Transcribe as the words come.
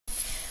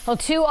Well,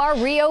 to our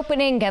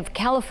reopening of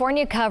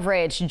California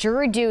coverage,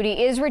 jury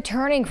duty is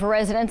returning for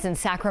residents in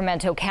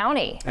Sacramento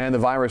County. And the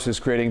virus is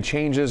creating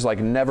changes like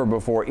never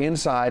before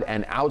inside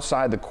and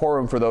outside the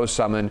courtroom for those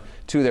summoned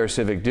to their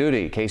civic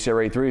duty.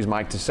 KCRA 3's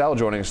Mike Tassell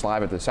joining us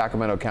live at the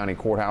Sacramento County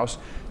Courthouse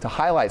to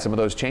highlight some of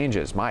those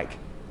changes. Mike.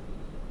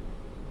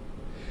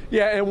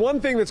 Yeah, and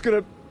one thing that's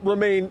going to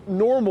remain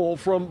normal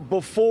from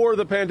before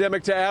the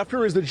pandemic to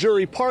after is the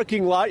jury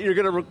parking lot. You're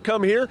going to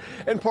come here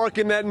and park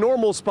in that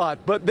normal spot.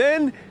 But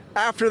then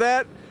after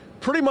that,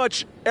 pretty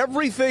much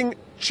everything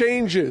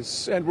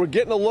changes, and we're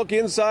getting a look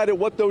inside at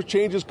what those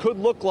changes could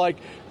look like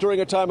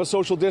during a time of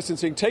social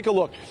distancing. Take a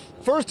look.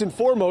 First and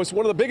foremost,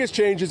 one of the biggest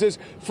changes is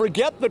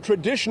forget the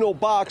traditional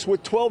box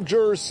with 12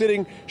 jurors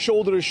sitting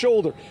shoulder to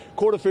shoulder.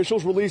 Court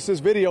officials released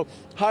this video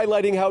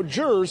highlighting how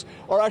jurors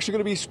are actually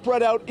going to be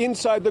spread out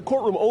inside the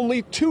courtroom.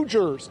 Only 2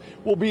 jurors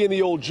will be in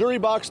the old jury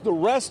box. The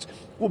rest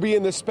will be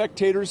in the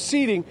spectators'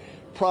 seating,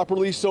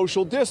 properly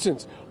social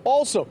distance.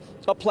 Also,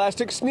 a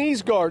plastic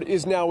sneeze guard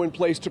is now in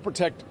place to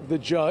protect the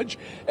judge.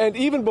 And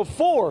even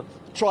before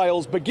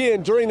trials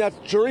begin, during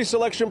that jury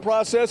selection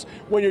process,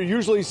 when you're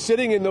usually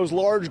sitting in those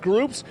large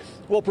groups,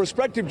 well,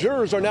 prospective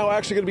jurors are now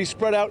actually going to be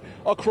spread out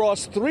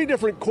across 3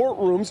 different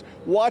courtrooms,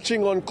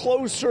 watching on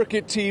closed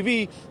circuit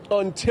TV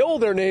until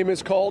their name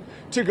is called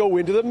to go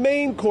into the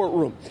main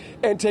courtroom.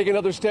 And take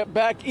another step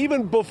back,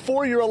 even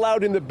before you're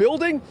allowed in the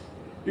building,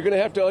 you're going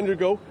to have to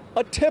undergo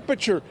a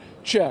temperature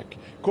check.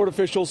 Court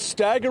officials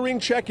staggering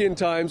check-in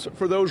times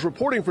for those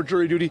reporting for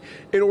jury duty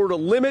in order to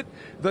limit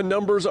the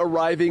numbers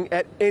arriving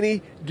at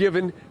any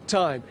given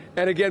time.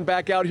 And again,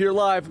 back out here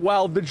live,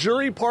 while the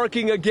jury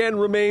parking again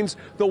remains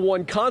the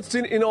one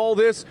constant in all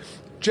this,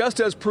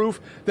 just as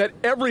proof that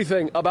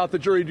everything about the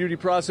jury duty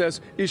process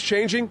is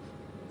changing,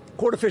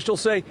 court officials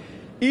say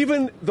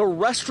even the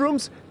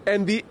restrooms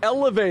and the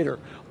elevator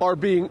are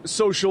being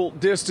social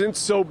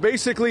distanced. So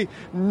basically,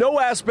 no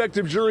aspect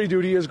of jury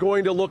duty is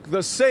going to look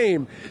the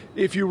same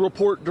if you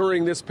report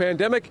during this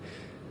pandemic,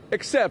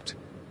 except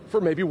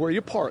for maybe where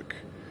you park.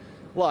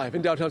 Live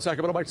in downtown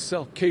Sacramento, Mike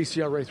Tassell,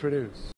 KCRA 3 News.